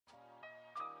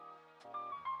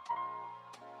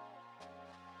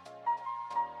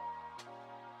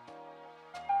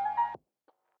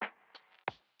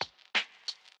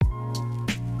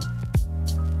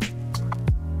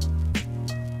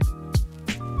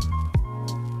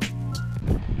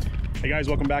Hey guys,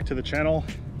 welcome back to the channel.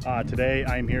 Today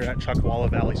I'm here at Chuckwalla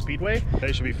Valley Speedway.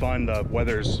 Today should be fun. The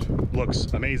weather's looks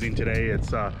amazing today. It's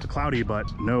cloudy, but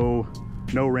no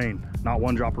rain. Not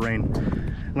one drop of rain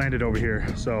landed over here,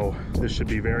 so this should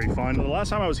be very fun. So the last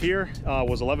time I was here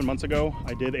was 11 months ago.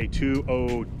 I did a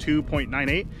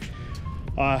 202.98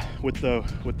 with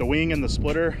the wing and the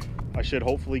splitter. I should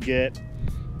hopefully get,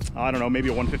 I don't know, maybe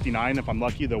a 159 if I'm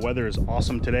lucky. The weather is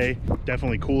awesome today.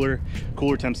 Definitely cooler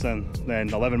temps than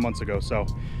 11 months ago. So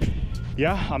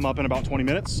yeah, I'm up in about 20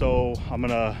 minutes. So I'm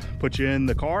gonna put you in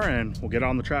the car and we'll get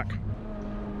on the track.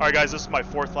 All right, guys, this is my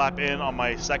fourth lap in on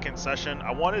my second session.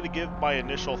 I wanted to give my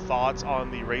initial thoughts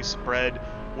on the Racebred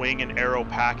wing and Aero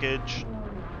package.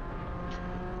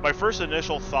 My first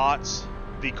initial thoughts,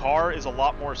 the car is a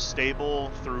lot more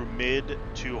stable through mid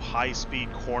to high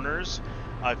speed corners.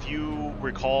 If you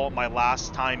recall my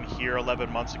last time here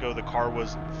 11 months ago, the car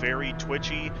was very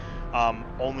twitchy,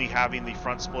 only having the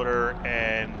front splitter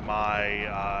and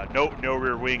my no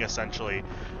rear wing essentially.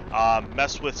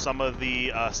 Messed with some of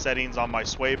the settings on my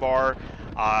sway bar,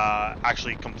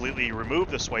 actually completely removed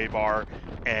the sway bar,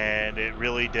 and it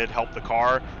really did help the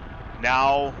car.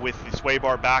 Now with the sway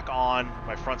bar back on,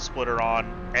 my front splitter on,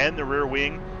 and the rear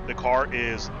wing, the car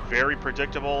is very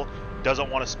predictable,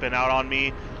 doesn't want to spin out on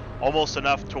me. Almost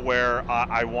enough to where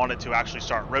I wanted to actually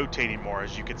start rotating more.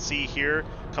 As you can see here,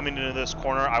 coming into this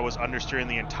corner, I was understeering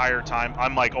the entire time.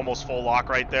 I'm like almost full lock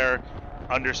right there.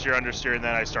 Understeer, and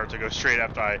then I start to go straight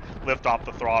after I lift off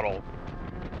the throttle.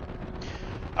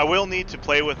 I will need to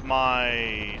play with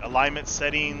my alignment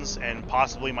settings and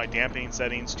possibly my dampening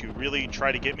settings to really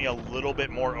try to get me a little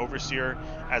bit more oversteer,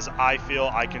 as I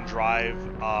feel I can drive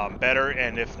better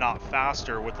and if not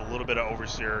faster with a little bit of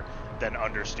oversteer than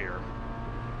understeer.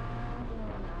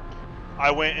 I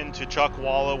went into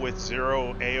Chuckwalla with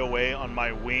 0 AOA on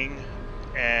my wing,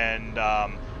 and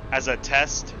as a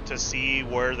test to see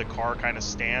where the car kind of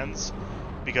stands,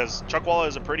 because Chuckwalla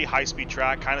is a pretty high-speed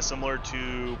track, kind of similar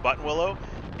to Buttonwillow,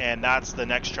 and that's the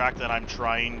next track that I'm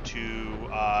trying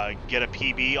to get a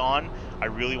PB on. I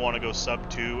really want to go sub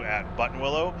 2 at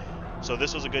Buttonwillow, so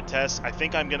this was a good test. I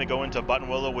think I'm going to go into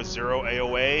Buttonwillow with 0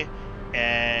 AOA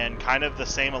and kind of the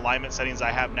same alignment settings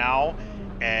I have now,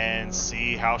 and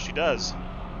see how she does.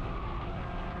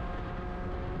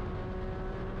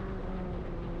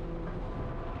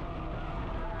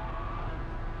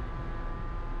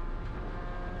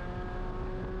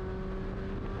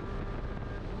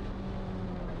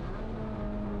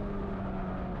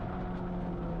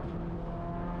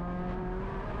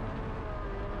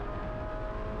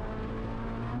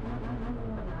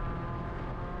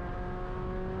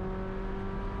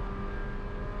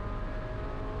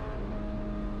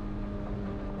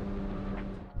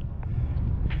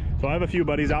 So I have a few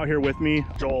buddies out here with me.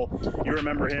 Joel, you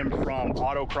remember him from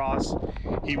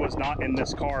autocross. He was not in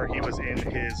this car, he was in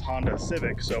his Honda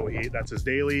Civic. So that's his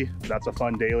daily, that's a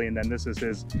fun daily. And then this is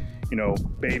his, you know,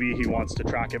 baby. He wants to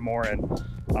track it more. And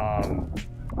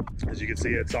as you can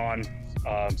see, it's on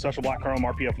special black chrome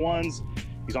RPF 1s.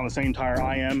 He's on the same tire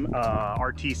I am,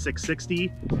 RT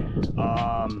 660.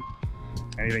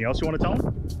 Anything else you want to tell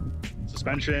him?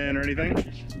 Suspension or anything?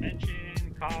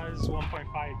 Suspension, cause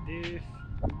 1.5 diff.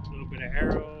 A little bit of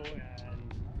Aero,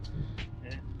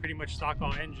 and pretty much stock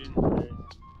all engine.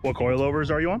 What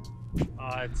coilovers are you on?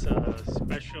 It's a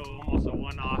special, almost a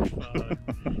one-off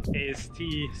AST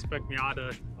spec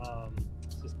Miata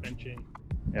suspension.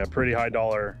 Yeah, pretty high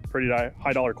dollar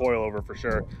coilover for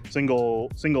sure.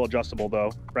 Single adjustable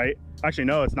though, right? Actually,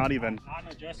 no, it's not even.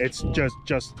 It's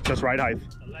just ride height.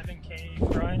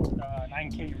 11K front,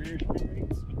 9K rear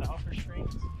springs with the upper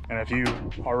springs. And if you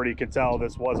already could tell,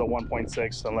 this was a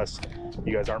 1.6, unless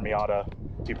you guys aren't Miata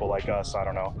people like us, I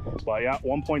don't know. But yeah,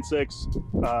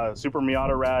 1.6 Super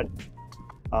Miata rad,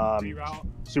 Reroute.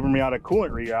 Super Miata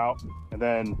coolant reroute, and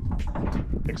then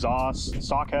exhaust,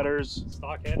 stock headers,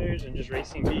 and just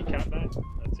racing beat catback.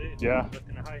 That's it. Yeah.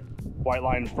 Nothing to hide. White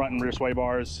line front and rear sway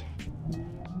bars.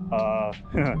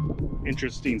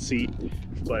 Interesting seat,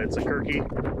 but it's a Kirky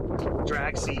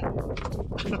drag seat.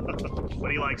 But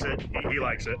he likes it. He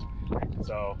likes it.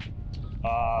 So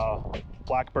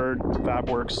Blackbird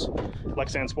Fabworks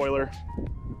Lexan spoiler.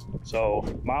 So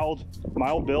mild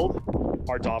build,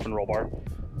 hard top and roll bar.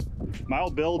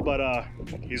 Mild build, but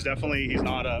he's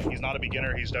not a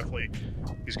beginner. He's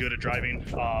good at driving.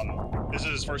 This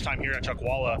is his first time here at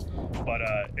Chuckwalla, but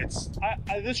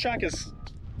this track is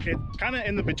kind of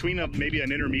in the between of maybe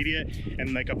an intermediate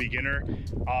and like a beginner.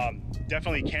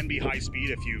 Definitely can be high speed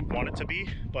if you want it to be,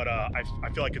 but I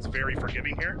feel like it's very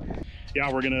forgiving here.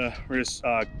 Yeah, we're just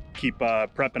keep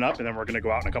prepping up, and then we're gonna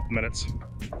go out in a couple minutes.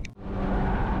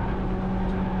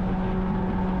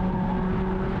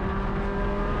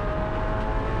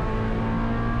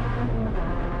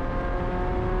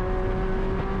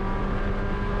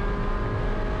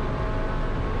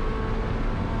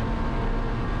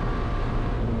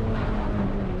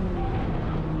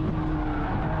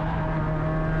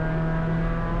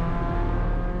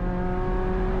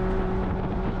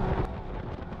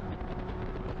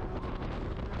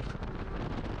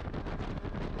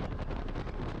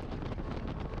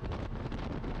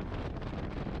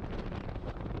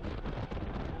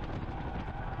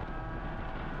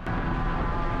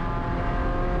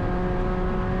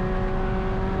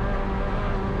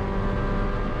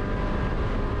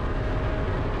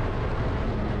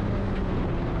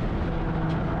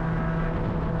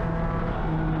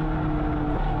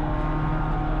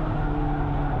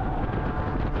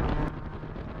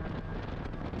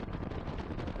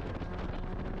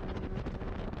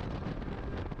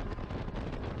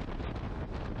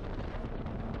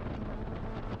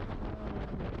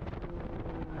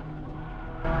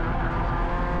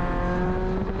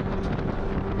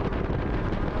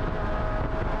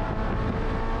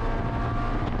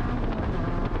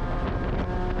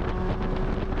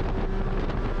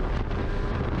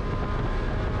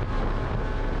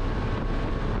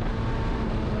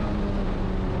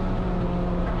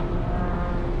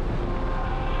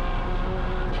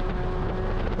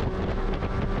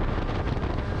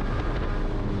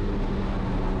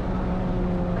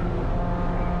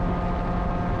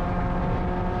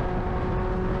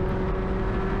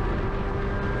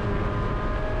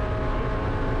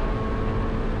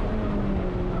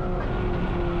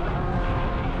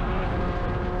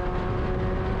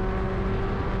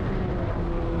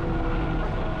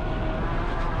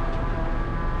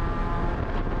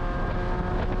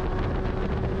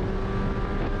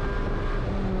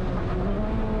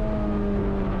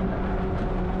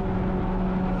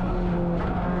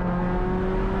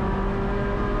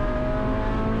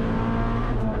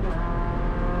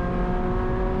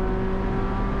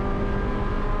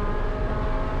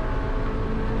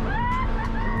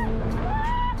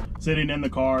 sitting in the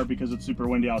car because it's super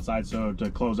windy outside, so to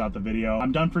close out the video.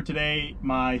 I'm done for today.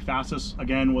 My fastest,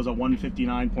 again, was a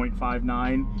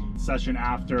 159.59. Session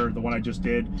after the one I just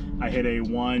did, I hit a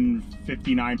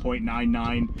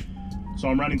 159.99. So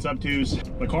I'm running sub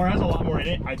 2s. The car has a lot more in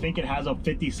it. I think it has a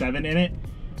 57 in it.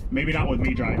 Maybe not with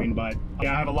me driving, but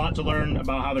yeah, I have a lot to learn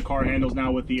about how the car handles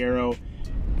now with the Aero.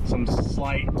 Some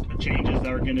slight changes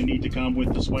that are going to need to come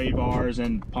with the sway bars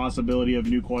and possibility of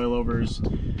new coilovers,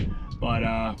 but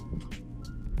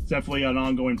it's definitely an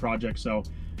ongoing project. So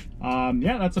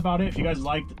yeah, that's about it. If you guys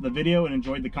liked the video and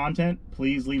enjoyed the content,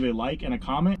 please leave a like and a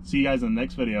comment. See you guys in the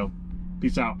next video.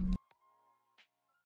 Peace out.